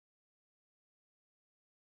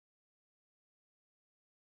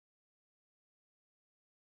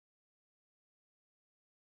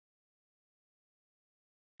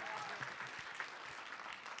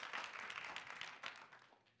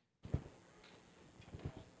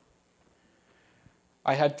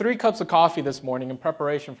I had 3 cups of coffee this morning in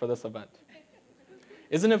preparation for this event.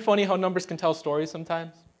 Isn't it funny how numbers can tell stories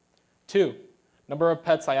sometimes? 2, number of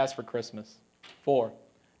pets I asked for Christmas. 4,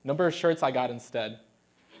 number of shirts I got instead.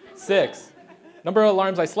 6, number of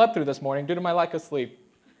alarms I slept through this morning due to my lack of sleep.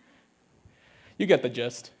 You get the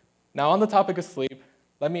gist. Now on the topic of sleep,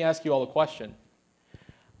 let me ask you all a question.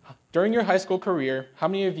 During your high school career, how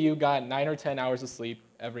many of you got 9 or 10 hours of sleep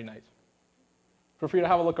every night? Feel free to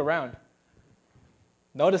have a look around.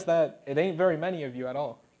 Notice that it ain't very many of you at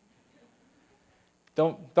all.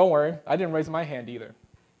 Don't worry, I didn't raise my hand either.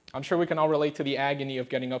 I'm sure we can all relate to the agony of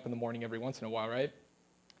getting up in the morning every once in a while, right?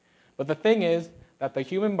 But the thing is that the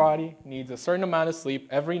human body needs a certain amount of sleep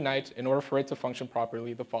every night in order for it to function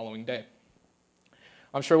properly the following day.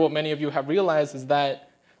 I'm sure what many of you have realized is that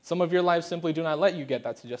some of your lives simply do not let you get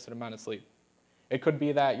that suggested amount of sleep. It could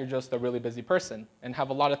be that you're just a really busy person and have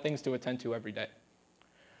a lot of things to attend to every day.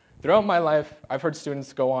 Throughout my life, I've heard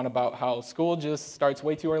students go on about how school just starts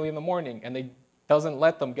way too early in the morning and they doesn't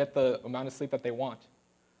let them get the amount of sleep that they want.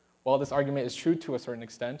 While this argument is true to a certain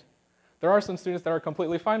extent, there are some students that are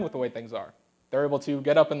completely fine with the way things are. They're able to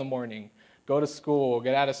get up in the morning, go to school,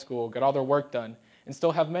 get out of school, get all their work done, and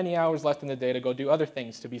still have many hours left in the day to go do other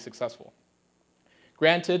things to be successful.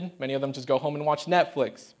 Granted, many of them just go home and watch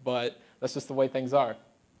Netflix, but that's just the way things are.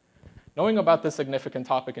 Knowing about this significant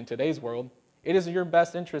topic in today's world, it is in your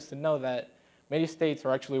best interest to know that many states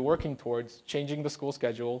are actually working towards changing the school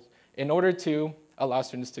schedules in order to allow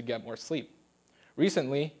students to get more sleep.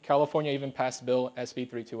 Recently, California even passed Bill SB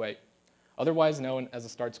 328, otherwise known as the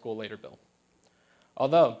Start School Later Bill.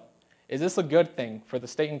 Although, is this a good thing for the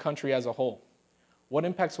state and country as a whole? What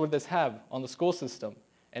impacts would this have on the school system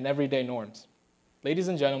and everyday norms? Ladies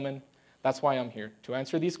and gentlemen, that's why I'm here, to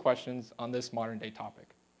answer these questions on this modern day topic.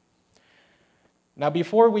 Now,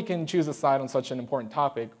 before we can choose a side on such an important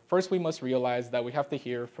topic, first we must realize that we have to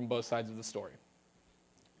hear from both sides of the story.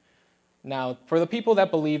 Now, for the people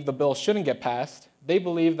that believe the bill shouldn't get passed, they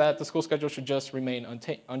believe that the school schedule should just remain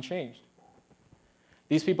unchanged.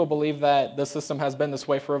 These people believe that the system has been this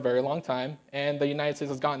way for a very long time, and the United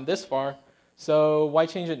States has gotten this far, so why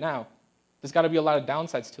change it now? There's got to be a lot of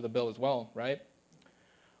downsides to the bill as well, right?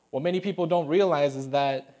 What many people don't realize is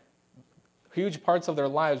that huge parts of their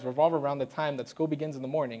lives revolve around the time that school begins in the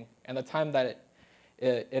morning and the time that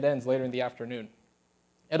it ends later in the afternoon.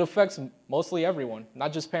 It affects mostly everyone,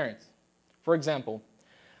 not just parents. For example,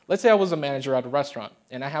 let's say I was a manager at a restaurant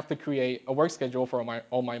and I have to create a work schedule for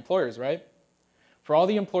all my employers, right? For all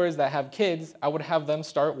the employers that have kids, I would have them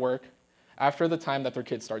start work after the time that their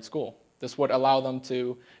kids start school. This would allow them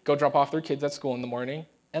to go drop off their kids at school in the morning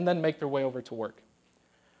and then make their way over to work.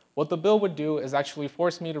 What the bill would do is actually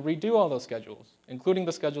force me to redo all those schedules, including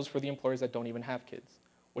the schedules for the employers that don't even have kids,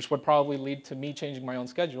 which would probably lead to me changing my own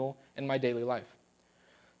schedule in my daily life.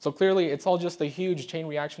 So clearly, it's all just a huge chain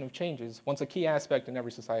reaction of changes once a key aspect in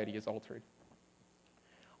every society is altered.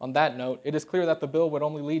 On that note, it is clear that the bill would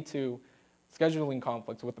only lead to scheduling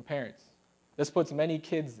conflicts with the parents. This puts many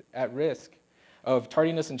kids at risk of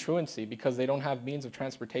tardiness and truancy because they don't have means of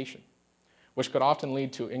transportation, which could often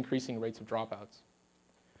lead to increasing rates of dropouts.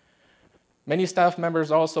 Many staff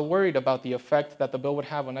members are also worried about the effect that the bill would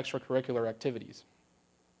have on extracurricular activities.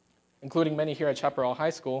 Including many here at Chaparral High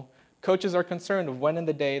School, coaches are concerned of when in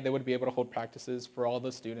the day they would be able to hold practices for all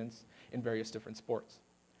the students in various different sports.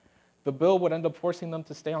 The bill would end up forcing them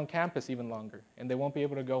to stay on campus even longer, and they won't be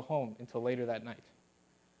able to go home until later that night.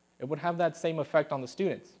 It would have that same effect on the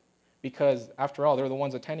students, because after all, they're the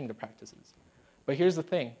ones attending the practices. But here's the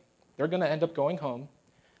thing, they're gonna end up going home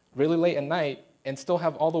really late at night and still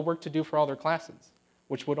have all the work to do for all their classes,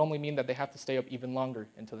 which would only mean that they have to stay up even longer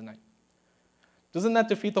into the night. Doesn't that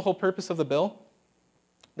defeat the whole purpose of the bill?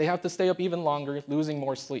 They have to stay up even longer, losing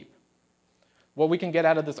more sleep. What we can get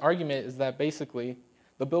out of this argument is that basically,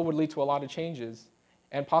 the bill would lead to a lot of changes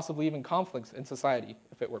and possibly even conflicts in society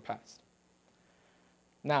if it were passed.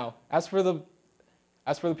 Now, as for the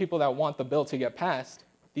people that want the bill to get passed,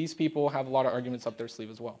 these people have a lot of arguments up their sleeve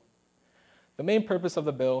as well. The main purpose of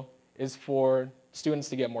the bill is for students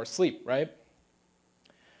to get more sleep, right?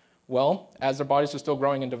 Well, as their bodies are still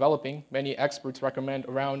growing and developing, many experts recommend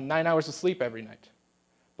around 9 hours of sleep every night.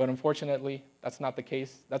 But unfortunately, that's not the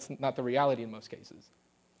case. That's not the reality in most cases.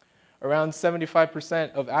 Around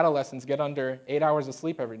 75% of adolescents get under 8 hours of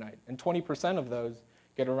sleep every night, and 20% of those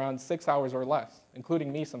get around 6 hours or less,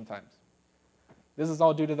 including me sometimes. This is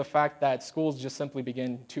all due to the fact that schools just simply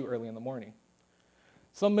begin too early in the morning.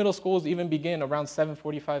 Some middle schools even begin around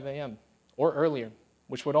 7:45 a.m. or earlier,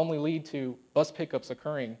 which would only lead to bus pickups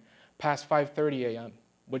occurring past 5:30 a.m.,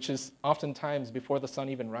 which is oftentimes before the sun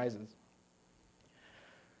even rises.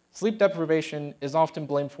 Sleep deprivation is often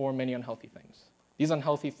blamed for many unhealthy things. These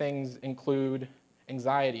unhealthy things include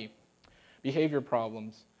anxiety, behavior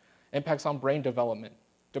problems, impacts on brain development,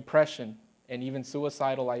 depression, and even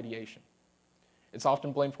suicidal ideation. It's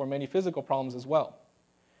often blamed for many physical problems as well.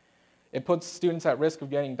 It puts students at risk of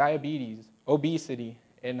getting diabetes, obesity,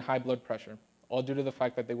 and high blood pressure, all due to the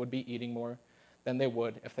fact that they would be eating more than they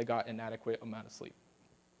would if they got an adequate amount of sleep.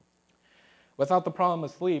 Without the problem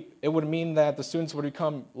of sleep, it would mean that the students would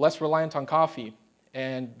become less reliant on coffee,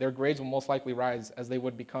 and their grades will most likely rise as they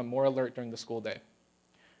would become more alert during the school day.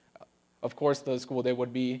 Of course, the school day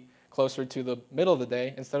would be closer to the middle of the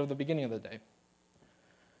day instead of the beginning of the day.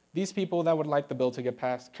 These people that would like the bill to get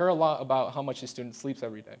passed care a lot about how much a student sleeps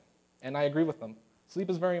every day. And I agree with them. Sleep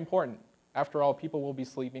is very important. After all, people will be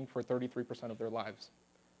sleeping for 33% of their lives.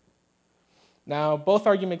 Now, both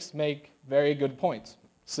arguments make very good points.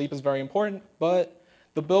 Sleep is very important, but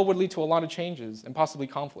the bill would lead to a lot of changes and possibly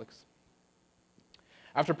conflicts.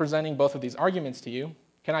 After presenting both of these arguments to you,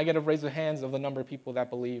 can I get a raise of hands of the number of people that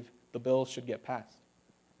believe the bill should get passed?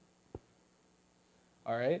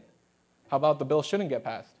 All right. How about the bill shouldn't get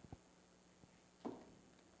passed?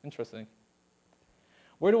 Interesting.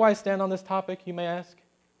 Where do I stand on this topic, you may ask?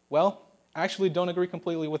 Well, I actually don't agree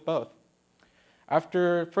completely with both.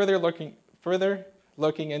 After further looking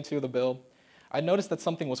into the bill, I noticed that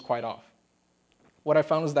something was quite off. What I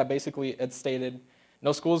found was that basically it stated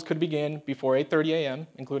no schools could begin before 8:30 a.m.,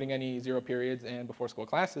 including any zero periods and before school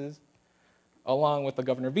classes, along with the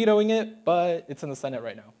governor vetoing it, but it's in the Senate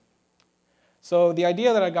right now. So the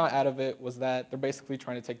idea that I got out of it was that they're basically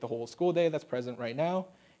trying to take the whole school day that's present right now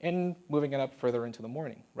and moving it up further into the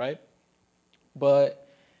morning, right? But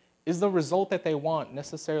is the result that they want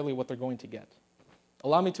necessarily what they're going to get?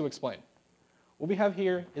 Allow me to explain. What we have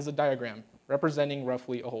here is a diagram representing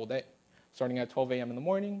roughly a whole day, starting at 12 a.m. in the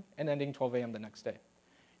morning and ending 12 a.m. the next day.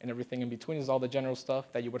 And everything in between is all the general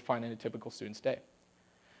stuff that you would find in a typical student's day.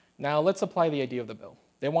 Now let's apply the idea of the bill.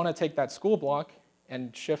 They want to take that school block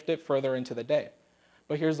and shift it further into the day.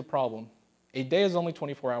 But here's the problem. A day is only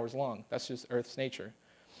 24 hours long. That's just Earth's nature.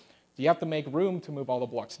 You have to make room to move all the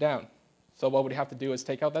blocks down. So what we'd have to do is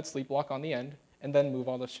take out that sleep block on the end and then move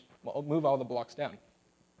all the blocks down.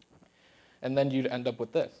 And then you'd end up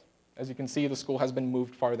with this. As you can see, the school has been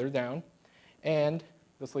moved farther down, and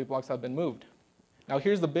the sleep blocks have been moved. Now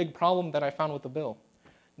here's the big problem that I found with the bill.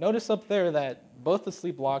 Notice up there that both the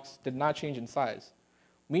sleep blocks did not change in size,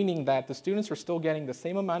 meaning that the students are still getting the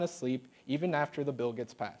same amount of sleep even after the bill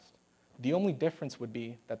gets passed. The only difference would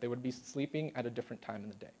be that they would be sleeping at a different time in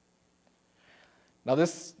the day. Now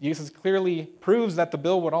this clearly proves that the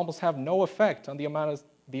bill would almost have no effect on the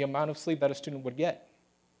amount of sleep that a student would get.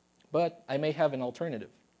 But I may have an alternative.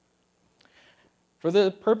 For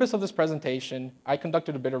the purpose of this presentation, I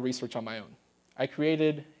conducted a bit of research on my own. I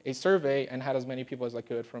created a survey and had as many people as I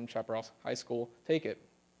could from Chaparral High School take it.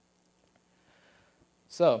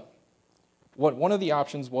 So, one of the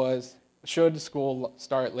options was, should school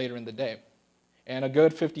start later in the day? And a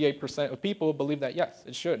good 58% of people believe that yes,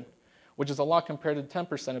 it should, which is a lot compared to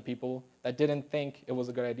 10% of people that didn't think it was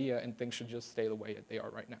a good idea and things should just stay the way they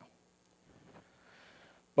are right now.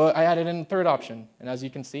 But I added in a third option, and as you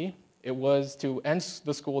can see, it was to end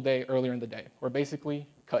the school day earlier in the day, or basically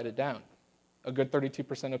cut it down. A good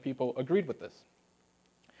 32% of people agreed with this.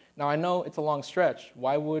 Now I know it's a long stretch.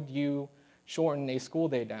 Why would you shorten a school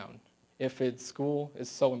day down if school is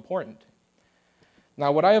so important?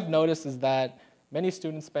 Now what I have noticed is that many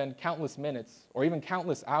students spend countless minutes or even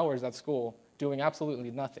countless hours at school doing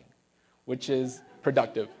absolutely nothing, which is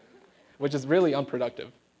really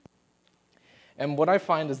unproductive. And what I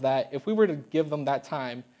find is that if we were to give them that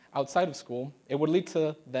time outside of school, it would lead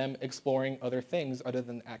to them exploring other things other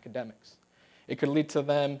than academics. It could lead to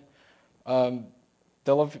them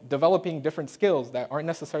developing different skills that aren't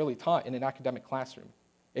necessarily taught in an academic classroom.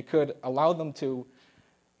 It could allow them to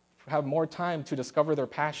have more time to discover their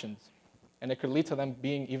passions, and it could lead to them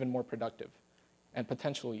being even more productive and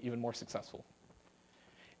potentially even more successful.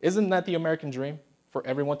 Isn't that the American dream, for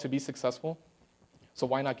everyone to be successful? So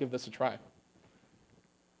why not give this a try?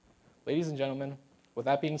 Ladies and gentlemen, with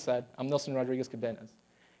that being said, I'm Nilson Cadenas,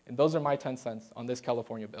 and those are my 10 cents on this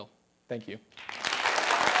California bill. Thank you.